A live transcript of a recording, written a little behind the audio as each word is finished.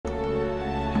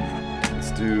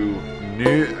do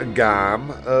New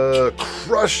Gam.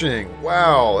 Crushing.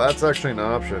 Wow, that's actually an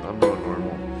option. I'm doing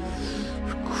normal.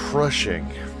 Crushing.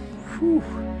 Whew.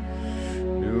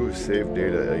 New save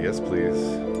data. Yes, please.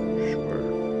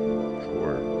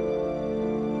 Sure.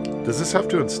 Does this have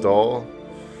to install?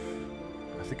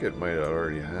 I think it might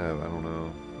already have. I don't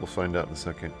know. We'll find out in a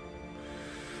second.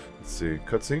 Let's see.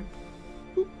 Cutscene.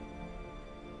 Boop.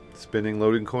 Spinning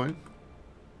loading coin.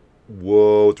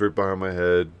 Whoa, it's right behind my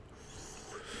head.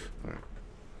 All right.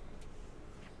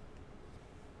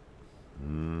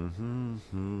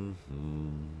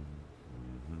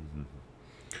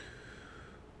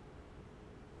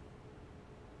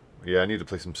 Yeah, I need to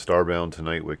play some Starbound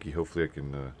tonight, Wiki. Hopefully I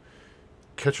can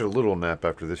catch a little nap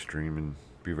after this stream and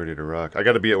be ready to rock. I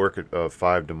got to be at work at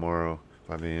 5 tomorrow,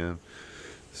 5 a.m.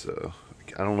 So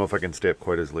I don't know if I can stay up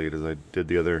quite as late as I did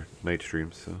the other night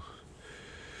streams. So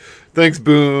thanks,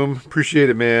 Boom. Appreciate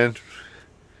it, man.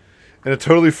 In a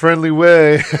totally friendly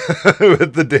way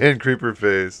with the Dan Creeper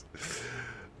face.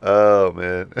 Oh,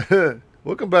 man.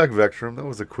 Welcome back, Vectrum. That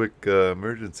was a quick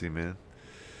emergency, man.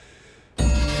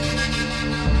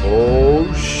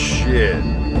 Oh, shit.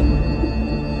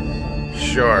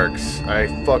 Sharks. I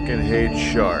fucking hate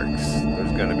sharks.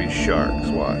 There's gonna be sharks.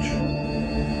 Watch.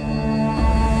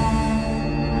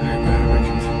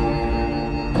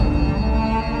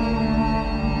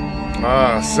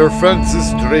 Ah, Sir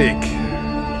Francis Drake.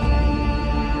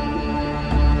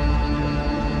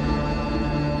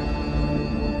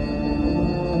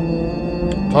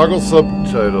 Toggle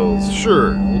subtitles.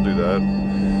 Sure, we'll do that.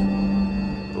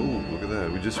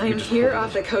 I'm here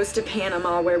off the coast of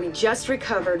Panama, where we just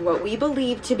recovered what we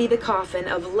believe to be the coffin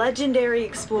of legendary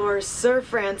explorer Sir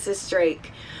Francis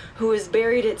Drake, who was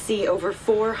buried at sea over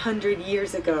 400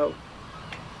 years ago.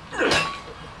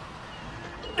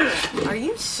 Are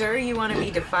you sure you want to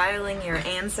be defiling your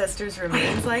ancestors'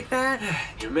 remains like that?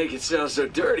 You make it sound so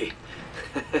dirty.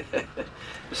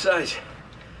 Besides,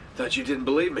 thought you didn't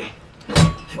believe me.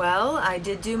 Well, I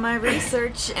did do my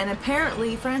research, and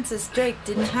apparently Francis Drake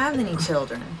didn't have any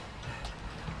children.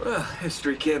 Well,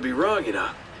 history can't be wrong, you know.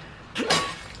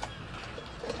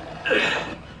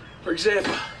 For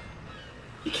example,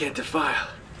 you can't defile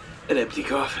an empty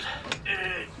coffin.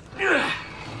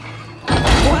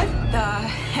 What the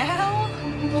hell?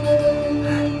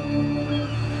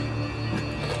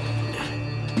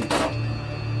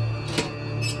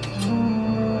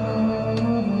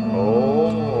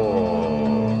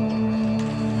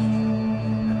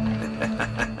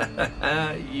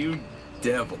 You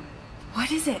devil.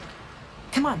 What is it?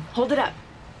 Come on, hold it up.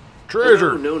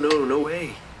 Treasure. No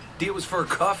way. Deal was for a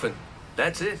coffin.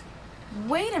 That's it.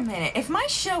 Wait a minute. If my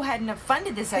show hadn't have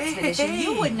funded this expedition,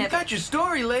 you wouldn't have... You got your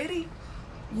story, lady.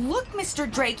 Look, Mr.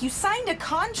 Drake, you signed a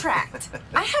contract.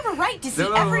 I have a right to see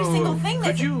every single thing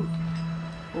that... Could you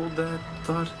hold that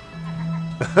thought?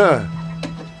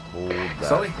 Hold that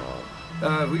Sully?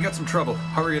 thought. We got some trouble.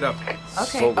 Hurry it up.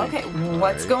 Okay, Sully. okay.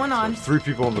 What's going on? So 3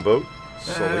 people on the boat.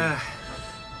 Sully.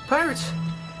 Pirates.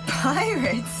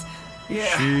 Pirates?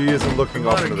 Yeah. She isn't looking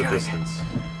off into the Modern distance.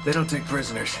 They don't take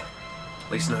prisoners.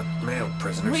 At least not male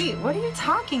prisoners. Wait, what are you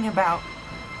talking about?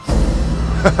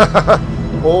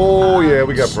 Oh, yeah,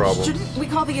 we got problems. Shouldn't we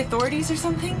call the authorities or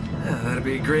something? That'd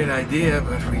be a great idea,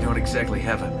 but we don't exactly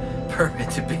have a permit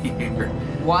to be here.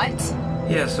 What?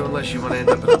 Yeah, so unless you want to end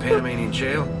up in a Panamanian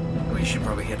jail, we should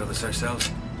probably handle this ourselves.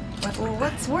 Well,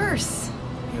 what's worse?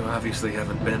 You obviously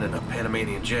haven't been in a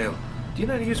Panamanian jail. Do you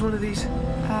know how to use one of these?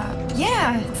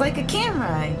 Yeah, it's like a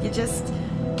camera. You just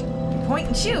point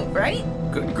and shoot, right?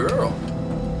 Good girl.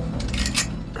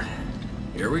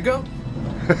 Here we go.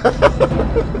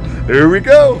 Here we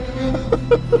go.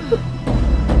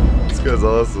 This guy's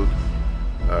awesome.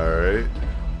 Alright.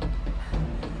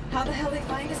 How the hell they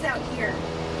find us out here?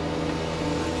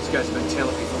 These guys have been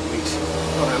tailing me for weeks.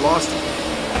 Thought I lost them.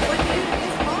 What did you do to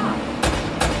his mom?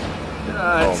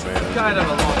 It's man. kind of a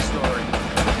long story.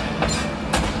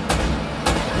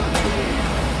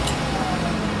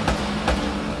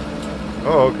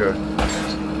 Oh, okay.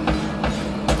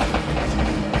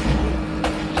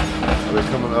 Are they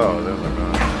coming? Oh, they're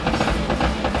not.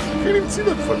 You can't even see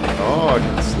that fucking. Oh, I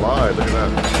can slide. Look at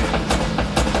that.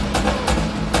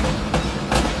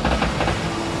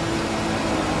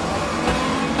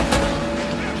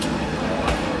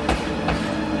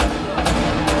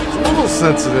 It's a little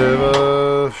sensitive.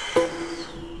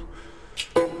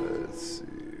 Let's see.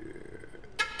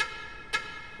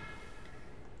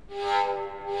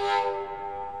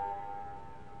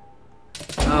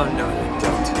 Oh, no, they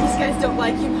don't. These guys don't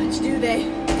like you much, do they?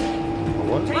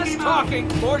 What? Less talking,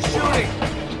 more shooting.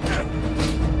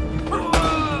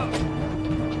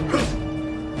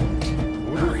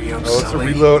 Hurry up. jump, Oh, it's a Sully.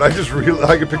 reload.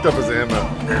 I picked up his ammo.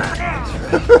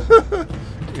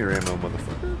 Give me your ammo,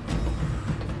 motherfucker.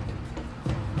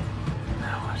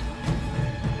 Now what?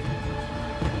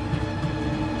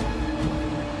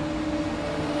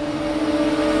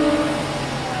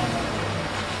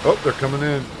 Oh, they're coming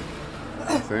in.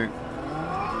 I think.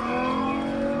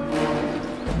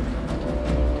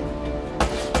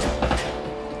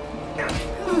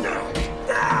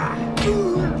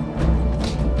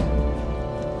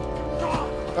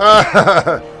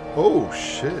 Oh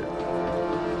shit.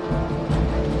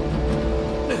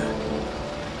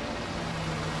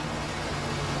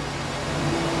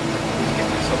 Get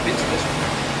myself into this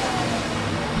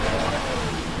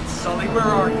one. Sully, where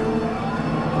are you?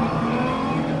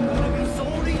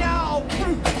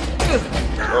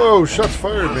 Oh, shots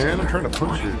fired, man. I'm trying to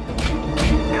punch you.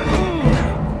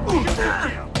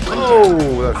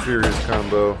 Oh, that furious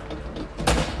combo.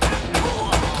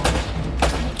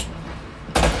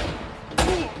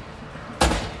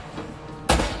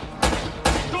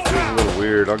 Feels a little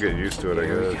weird. I'll get used to it, I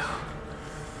guess.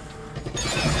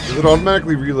 Does it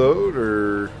automatically reload,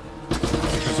 or it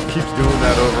just keeps doing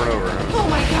that over and over? Oh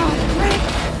my god, Rick!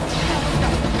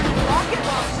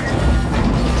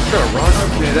 Got a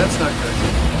rocket? Okay, that's not good.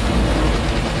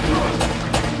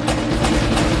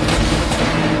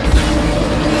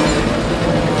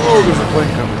 Oh, there's a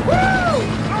plane coming.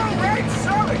 Alright,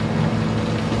 Sully!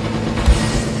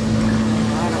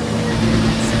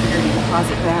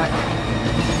 Deposit back.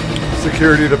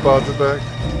 Security deposit back.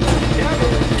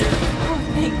 Oh,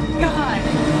 thank God.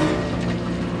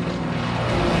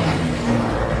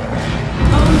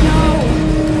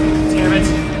 Oh Damn it!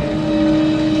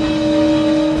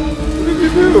 What did you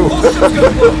do? Oh, shit's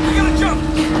gonna blow! We gotta jump!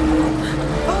 no!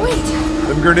 Oh, wait.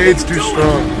 Them grenades too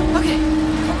strong. Okay.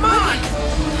 Come on!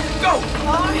 Go!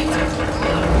 All right.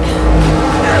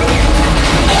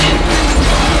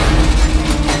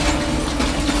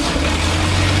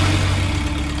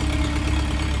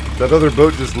 That other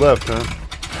boat just left, huh?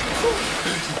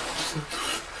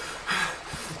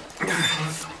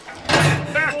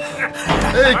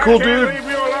 Hey, cool dude.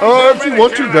 Oh, if you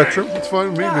want to, Vectrum, it's fine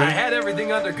with me, I man. had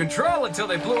everything under control until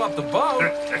they blew up the boat.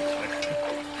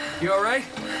 You alright?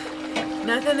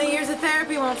 Nothing the years of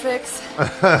therapy won't fix.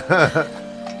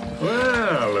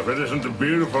 Well, if it isn't the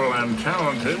beautiful and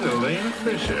talented Elena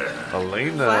Fisher. Flattery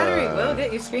Elena. will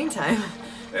get you screen time.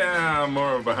 Yeah, I'm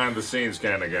more of a behind-the-scenes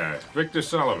kind of guy. Victor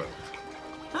Sullivan.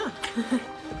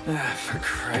 For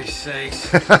Christ's sakes.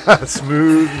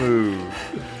 Smooth move.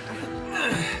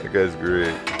 That guy's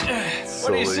great.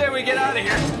 What do you say we get out of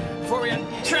here before we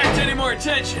attract any more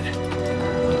attention?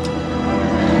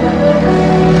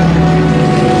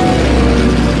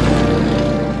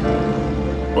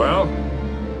 Well?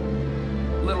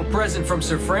 Little present from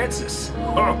Sir Francis.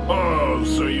 Oh,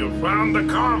 so you found the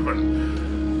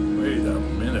coffin. Wait a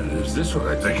minute, is this what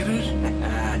I think it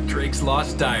is? Drake's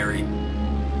lost diary.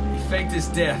 He faked his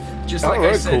death, just like I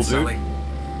Alright, said, cool, dude. Sully.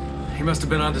 He must have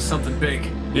been onto something big.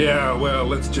 Yeah, well,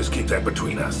 let's just keep that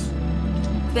between us.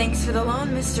 Thanks for the loan,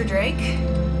 Mr. Drake.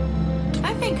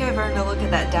 I think I've earned a look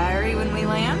at that diary when we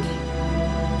land.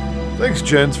 Thanks,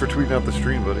 Jens, for tweeting out the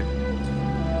stream, buddy.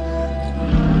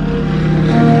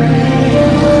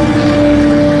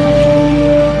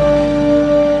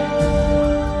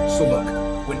 So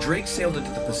look, when Drake sailed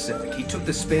into the Pacific, he took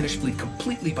the Spanish fleet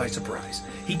completely by surprise.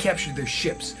 He captured their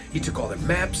ships, he took all their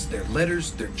maps, their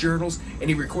letters, their journals, and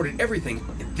he recorded everything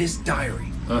in this diary.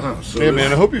 So Hey,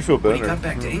 man, I hope you feel When he better. got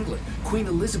back to England, Queen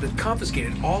Elizabeth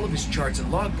confiscated all of his charts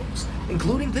and logbooks,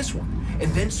 including this one,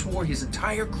 and then swore his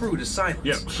entire crew to silence.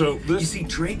 Yeah, so this... You see,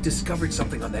 Drake discovered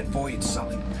something on that voyage,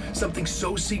 Sully. Something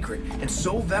so secret and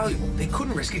so valuable, they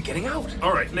couldn't risk it getting out.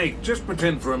 All right, Nate, just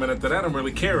pretend for a minute that I don't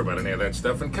really care about any of that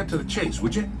stuff and cut to the chase,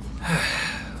 would you?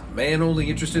 Man only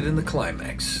interested in the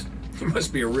climax. He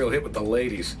must be a real hit with the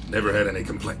ladies. Never had any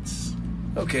complaints.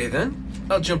 Okay, then.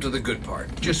 I'll jump to the good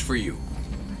part, just for you.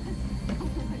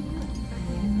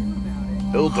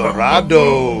 El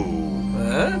Dorado.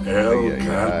 Huh? El yeah,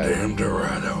 goddamn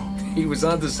Dorado. He was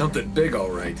onto something big, all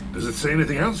right. Does it say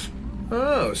anything else?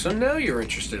 Oh, so now you're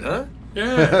interested, huh?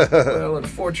 Yeah. Well,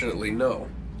 unfortunately, no.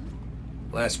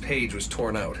 Last page was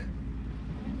torn out.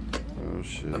 Oh,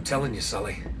 shit. I'm telling you,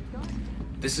 Sully.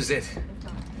 This is it.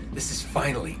 This is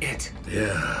finally it.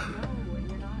 Yeah.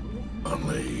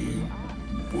 Only...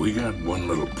 we got one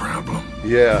little problem.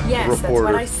 Yeah, Yes, the that's reporter.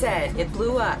 what I said. It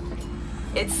blew up.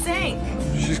 It sank.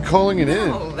 She's calling it in.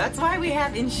 Oh, that's why we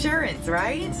have insurance,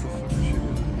 right?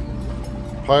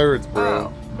 Pirates,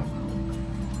 bro.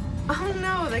 Oh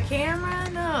no, the camera?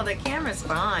 No, the camera's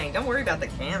fine. Don't worry about the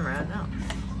camera. No.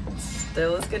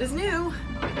 Still as good as new.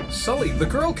 Sully, the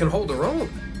girl can hold her own.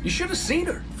 You should have seen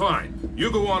her. Fine.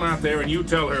 You go on out there and you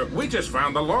tell her, we just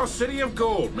found the lost city of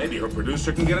gold. Maybe her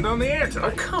producer can get it on the air Oh,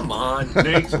 tonight. come on.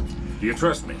 Nate, do you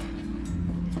trust me?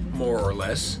 More or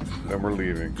less. Then we're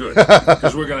leaving. Good.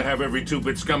 Because we're going to have every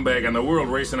two-bit scumbag in the world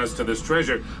racing us to this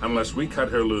treasure unless we cut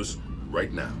her loose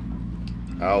right now.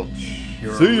 Ouch.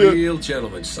 You're See a ya. real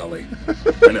gentleman, Sully.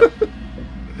 I know.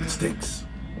 It stinks.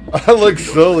 I like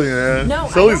Sully, man. No,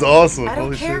 Sully's awesome. I don't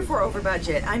Holy care shit. if we're over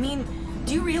budget. I mean,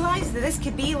 do you realize that this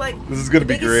could be like This is gonna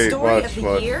the be biggest great. story Watch, of the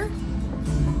watch. year?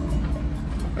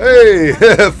 Hey,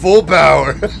 full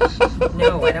power.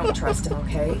 No, I don't trust him.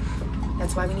 Okay,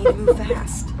 that's why we need to move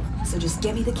fast. So just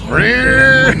get me the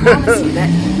camera. I promise you that.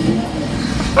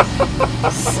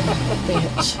 Son of a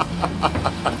bitch.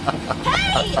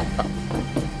 Hey!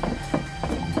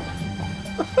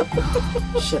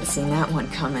 Should have seen that one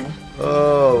coming.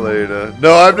 Oh, Lena.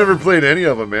 No, I've never played any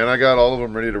of them, man. I got all of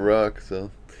them ready to rock,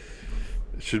 so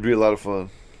it should be a lot of fun.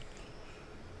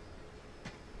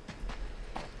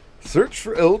 Search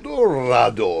for El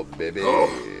Dorado, baby. Oh,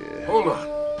 hold on.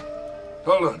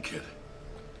 Hold on, kid.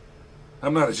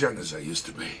 I'm not as young as I used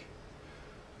to be.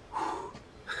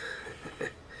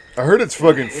 I heard it's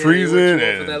fucking Yeah, you freezing went for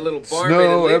and that little barmaid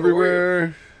snow and labor,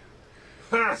 everywhere.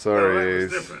 Ha, Sorry, well, that was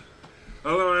Ace. different.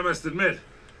 Although I must admit,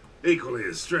 equally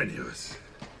as strenuous.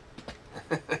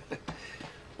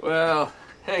 Well,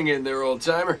 hang in there, old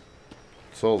timer.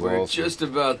 Soul's We're awesome. just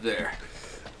about there.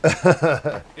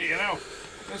 Hey, you know,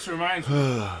 this reminds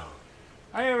me.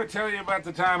 I ever tell you about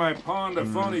the time I pawned a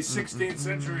phony 16th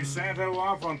century Santo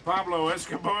off on Pablo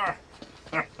Escobar?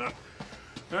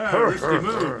 Risky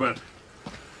move, but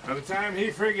by the time he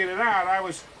figured it out, I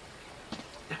was...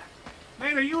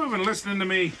 Nate, are you even listening to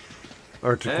me?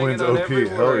 Arctic Hanging Winds on OP. every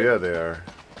Hell word. yeah, they are.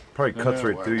 Probably cuts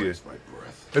right Why through you. waste my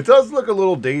breath? It does look a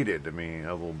little dated to me,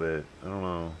 a little bit. I don't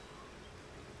know.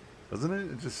 Doesn't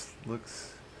it? It just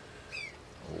looks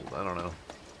old. I don't know.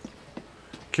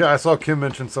 I saw Kim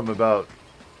mention something about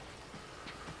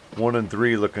 1 and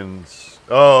 3 looking...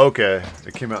 Oh, okay.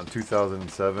 It came out in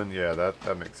 2007. Yeah,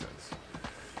 that makes sense.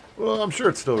 Well, I'm sure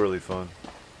it's still really fun.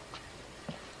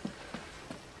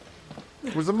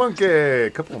 Where's a monkey? A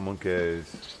couple of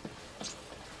monkeys.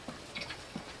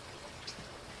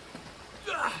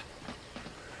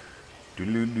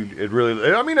 It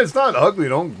really... I mean, it's not ugly.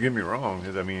 Don't get me wrong.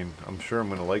 I mean, I'm sure I'm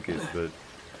going to like it, but...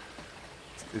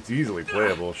 It's easily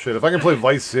playable. Shit, if I can play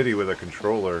Vice City with a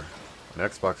controller, an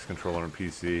Xbox controller and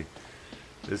PC,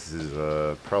 this is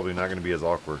probably not going to be as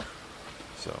awkward.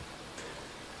 So,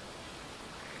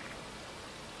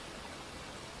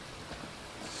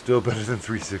 still better than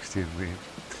 360 and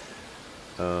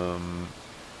Wii.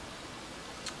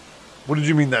 What did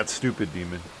you mean that stupid,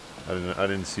 Demon? I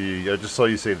didn't see. I just saw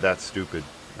you say that stupid.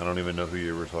 I don't even know who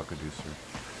you were talking to, sir.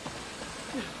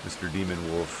 Mr. Demon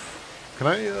Wolf. Can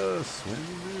I swim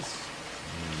in this?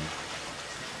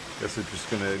 Guess it's just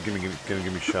gonna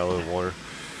give me shallow water.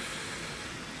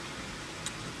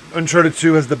 Uncharted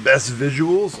 2 has the best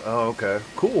visuals. Oh, okay,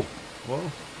 cool.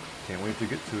 Well, can't wait to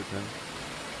get to it then.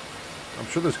 I'm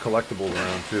sure there's collectibles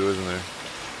around too, isn't there?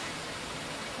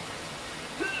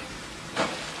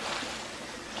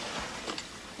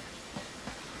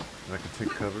 I can take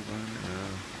cover behind it.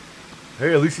 No.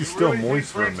 Hey, at least he's You still really think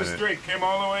moist for a Francis minute. Drake came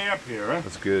all the way up here, huh?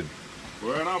 That's good.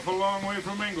 We're an awful long way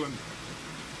from England.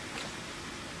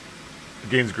 The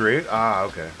game's great? Ah,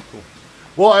 okay. Cool.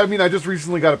 Well, I mean, I just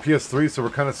recently got a PS3, so we're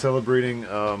kind of celebrating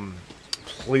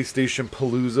PlayStation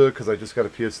Palooza, because I just got a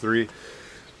PS3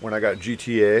 when I got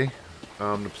GTA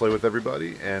to play with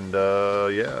everybody. And,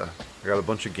 yeah, I got a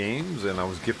bunch of games, and I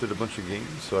was gifted a bunch of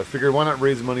games. So I figured, why not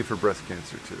raise money for breast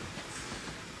cancer, too?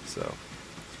 So,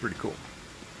 it's pretty cool.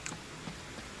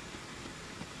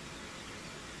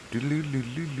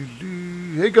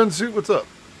 Hey, Gunsuit, what's up?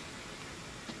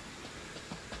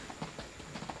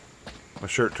 My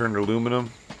shirt turned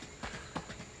aluminum.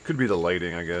 Could be the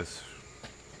lighting, I guess.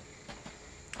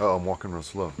 Oh, I'm walking real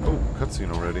slow. Oh,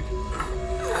 cutscene already.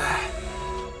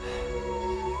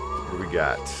 What do we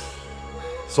got?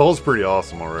 Saul's pretty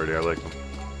awesome already. I like him.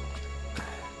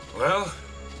 Well,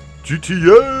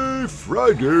 GTA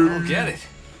Friday. I'll get it.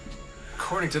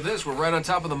 According to this, we're right on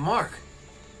top of the mark.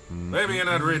 maybe you're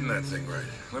not reading that thing right.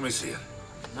 Let me see it.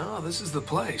 No, this is the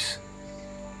place.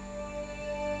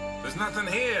 There's nothing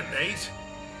here, Nate.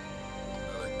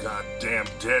 Another goddamn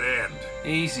dead end.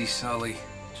 Easy, Sully.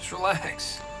 Just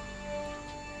relax.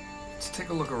 Let's take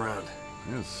a look around.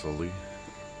 Yeah, Sully.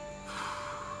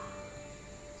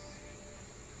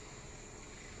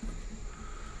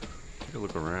 Take a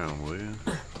look around, will you?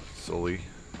 Sully.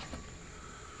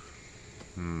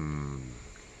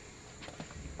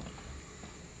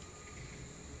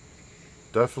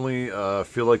 Definitely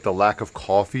feel like the lack of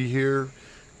coffee here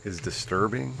is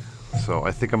disturbing. So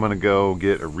I think I'm going to go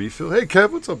get a refill. Hey,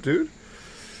 Kev, what's up, dude?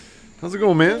 How's it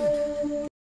going, man?